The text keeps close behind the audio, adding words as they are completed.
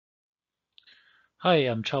Hi,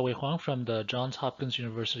 I'm Chao-Wei Hwang from the Johns Hopkins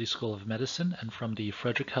University School of Medicine and from the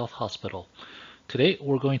Frederick Health Hospital. Today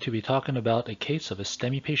we're going to be talking about a case of a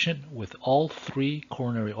STEMI patient with all three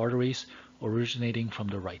coronary arteries originating from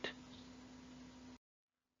the right.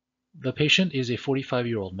 The patient is a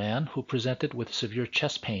 45-year-old man who presented with severe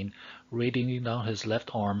chest pain radiating down his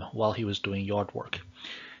left arm while he was doing yard work.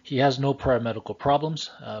 He has no prior medical problems,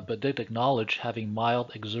 but did acknowledge having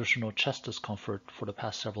mild exertional chest discomfort for the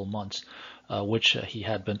past several months, which he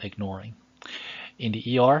had been ignoring. In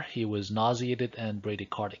the ER, he was nauseated and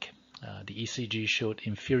bradycardic. The ECG showed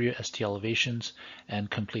inferior ST elevations and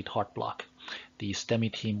complete heart block. The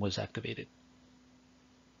STEMI team was activated.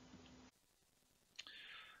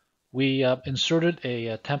 We inserted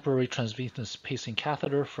a temporary transvenous pacing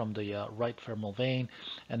catheter from the right femoral vein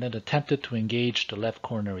and then attempted to engage the left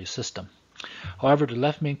coronary system. However, the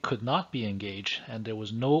left main could not be engaged and there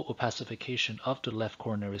was no opacification of the left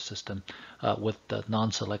coronary system with the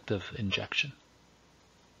non-selective injection.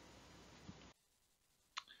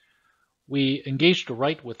 We engaged the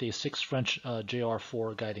right with a 6 French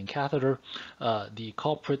JR4 guiding catheter. The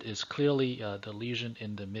culprit is clearly the lesion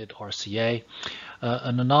in the mid-RCA.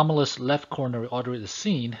 An anomalous left coronary artery is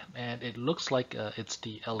seen, and it looks like it's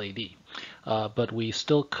the LAD, but we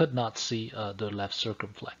still could not see the left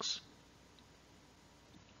circumflex.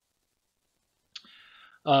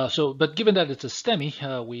 But given that it's a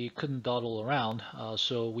STEMI, we couldn't dawdle around,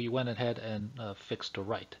 so we went ahead and fixed the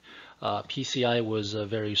right. PCI was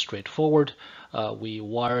very straightforward. We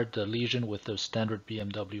wired the lesion with the standard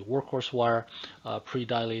BMW workhorse wire,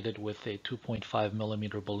 pre-dilated with a 2.5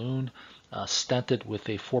 millimeter balloon, stented with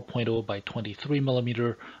a 4.0 by 23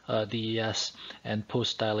 millimeter DES, and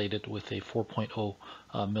post-dilated with a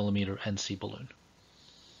 4.0 millimeter NC balloon.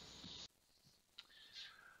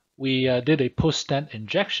 We did a post-stent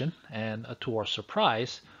injection, and to our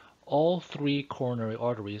surprise, all three coronary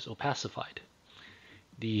arteries opacified.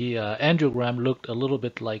 The angiogram looked a little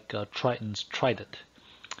bit like Triton's trident.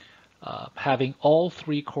 Having all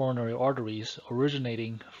three coronary arteries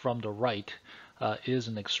originating from the right is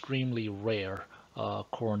an extremely rare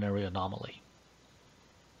coronary anomaly.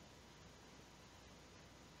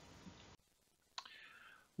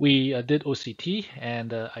 We did OCT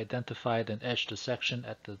and identified an edge dissection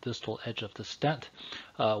at the distal edge of the stent,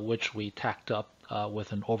 which we tacked up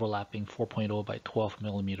with an overlapping 4.0 by 12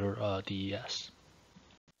 millimeter DES.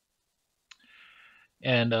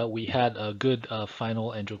 And we had a good final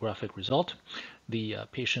angiographic result. The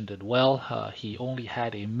patient did well. He only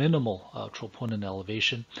had a minimal troponin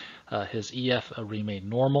elevation. His EF remained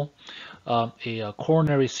normal. A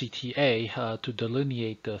coronary CTA to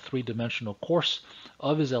delineate the three-dimensional course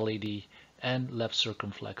of his LAD and left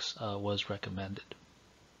circumflex was recommended.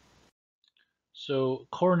 So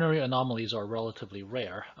coronary anomalies are relatively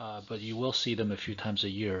rare, but you will see them a few times a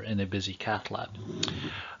year in a busy cath lab.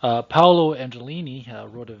 Paolo Angelini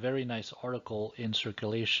wrote a very nice article in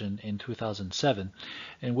Circulation in 2007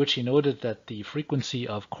 in which he noted that the frequency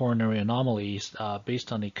of coronary anomalies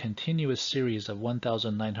based on a continuous series of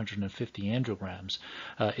 1,950 angiograms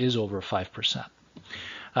is over 5%.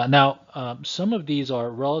 Now, some of these are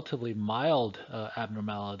relatively mild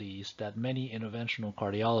abnormalities that many interventional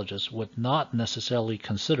cardiologists would not necessarily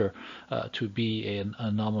consider to be an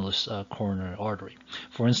anomalous coronary artery.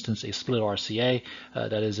 For instance, a split RCA,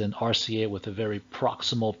 that is an RCA with a very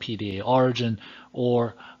proximal PDA origin,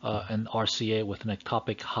 or an RCA with an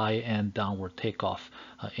ectopic high and downward takeoff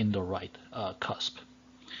in the right cusp.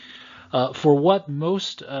 For what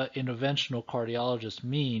most interventional cardiologists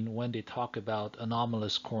mean when they talk about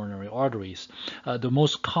anomalous coronary arteries, the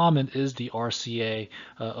most common is the RCA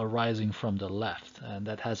arising from the left, and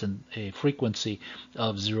that has a frequency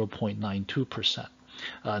of 0.92%.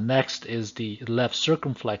 Next is the left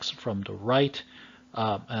circumflex from the right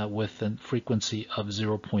with a frequency of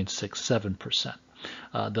 0.67%.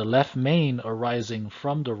 The left main arising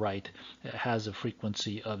from the right has a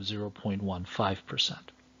frequency of 0.15%.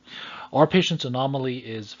 Our patient's anomaly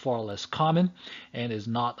is far less common and is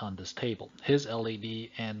not on this table. His LAD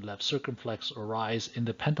and left circumflex arise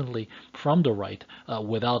independently from the right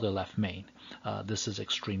without a left main. This is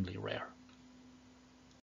extremely rare.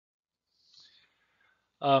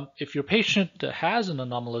 If your patient has an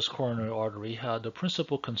anomalous coronary artery, the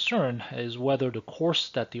principal concern is whether the course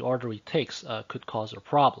that the artery takes could cause a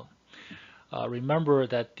problem. Remember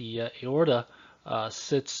that the aorta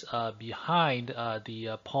sits behind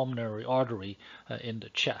the pulmonary artery in the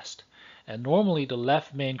chest. And normally the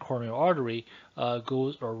left main coronary artery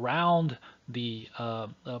goes around the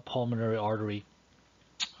pulmonary artery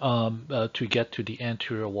to get to the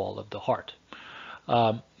anterior wall of the heart.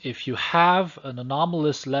 If you have an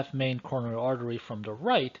anomalous left main coronary artery from the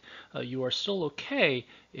right, you are still okay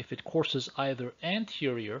if it courses either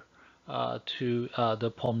anterior to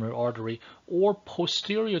the pulmonary artery or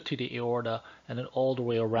posterior to the aorta and then all the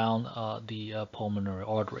way around the pulmonary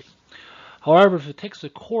artery. However, if it takes a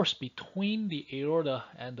course between the aorta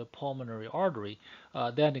and the pulmonary artery,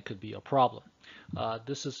 then it could be a problem.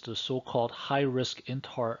 This is the so-called high-risk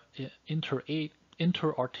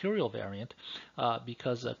interarterial variant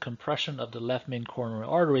because compression of the left main coronary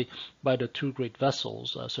artery by the two great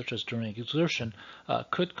vessels, such as during exertion,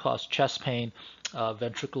 could cause chest pain,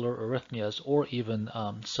 ventricular arrhythmias, or even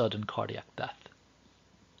sudden cardiac death.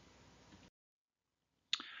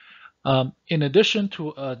 In addition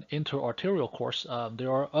to an interarterial course,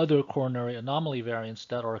 there are other coronary anomaly variants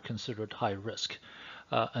that are considered high risk.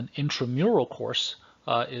 An intramural course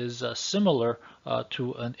is similar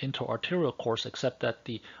to an interarterial course, except that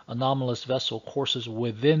the anomalous vessel courses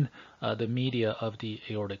within the media of the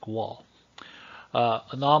aortic wall.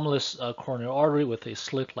 Anomalous coronary artery with a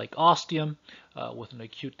slit-like ostium, with an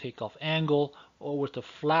acute takeoff angle, or with a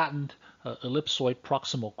flattened ellipsoid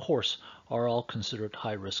proximal course are all considered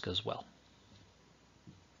high risk as well.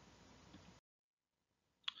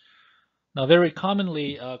 Now, very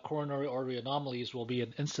commonly, coronary artery anomalies will be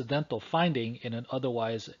an incidental finding in an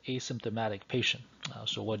otherwise asymptomatic patient.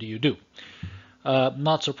 So what do you do?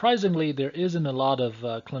 Not surprisingly, there isn't a lot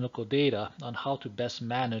of clinical data on how to best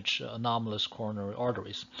manage anomalous coronary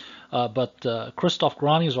arteries. But Christoph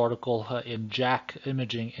Grani's article in JACC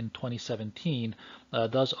Imaging in 2017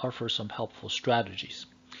 does offer some helpful strategies.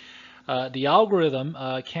 The algorithm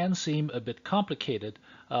can seem a bit complicated,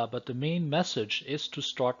 but the main message is to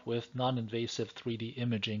start with non-invasive 3D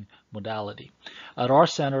imaging modality. At our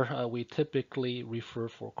center, we typically refer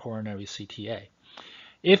for coronary CTA.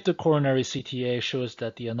 If the coronary CTA shows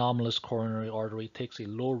that the anomalous coronary artery takes a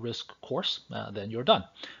low-risk course, then you're done.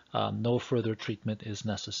 No further treatment is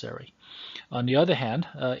necessary. On the other hand,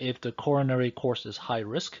 if the coronary course is high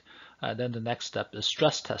risk, then the next step is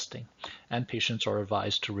stress testing, and patients are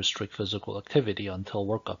advised to restrict physical activity until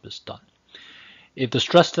workup is done. If the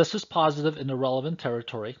stress test is positive in the relevant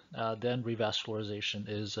territory, then revascularization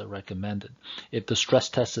is recommended. If the stress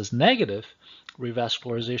test is negative,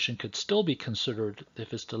 revascularization could still be considered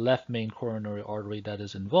if it's the left main coronary artery that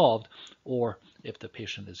is involved or if the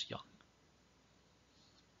patient is young.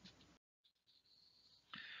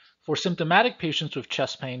 For symptomatic patients with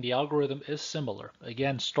chest pain, the algorithm is similar.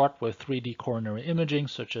 Again, start with 3D coronary imaging,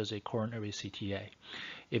 such as a coronary CTA.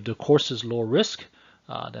 If the course is low risk,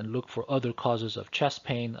 then look for other causes of chest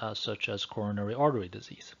pain, such as coronary artery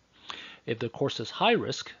disease. If the course is high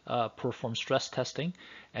risk, perform stress testing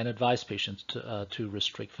and advise patients to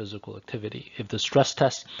restrict physical activity. If the stress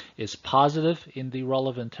test is positive in the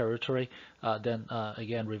relevant territory, then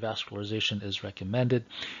again, revascularization is recommended.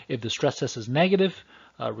 If the stress test is negative,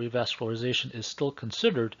 revascularization is still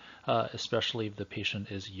considered, especially if the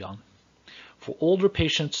patient is young. For older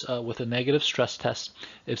patients with a negative stress test,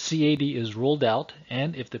 if CAD is ruled out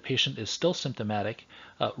and if the patient is still symptomatic,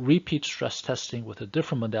 repeat stress testing with a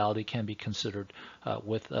different modality can be considered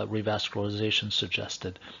with revascularization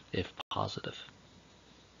suggested if positive.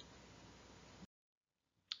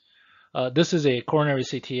 This is a coronary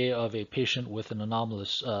CTA of a patient with an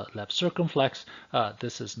anomalous left circumflex.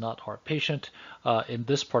 This is not our patient. In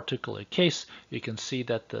this particular case, you can see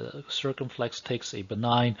that the circumflex takes a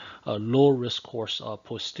benign, low-risk course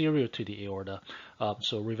posterior to the aorta,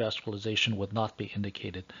 so revascularization would not be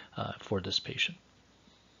indicated for this patient.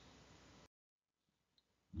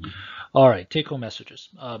 All right, take-home messages.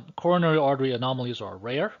 Coronary artery anomalies are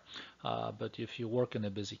rare, but if you work in a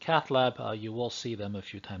busy cath lab, you will see them a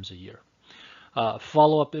few times a year.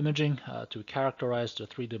 Follow-up imaging to characterize the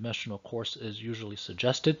three-dimensional course is usually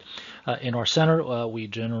suggested. In our center, we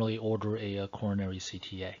generally order a coronary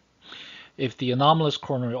CTA. If the anomalous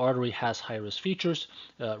coronary artery has high-risk features,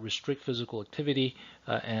 restrict physical activity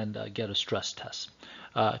and get a stress test.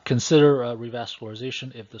 Consider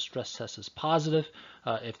revascularization if the stress test is positive,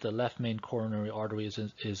 if the left main coronary artery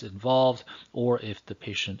is involved, or if the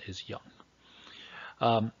patient is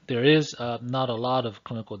young. There is not a lot of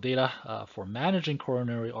clinical data for managing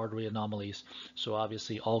coronary artery anomalies, so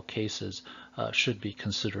obviously all cases should be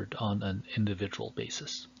considered on an individual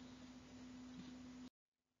basis.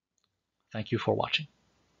 Thank you for watching.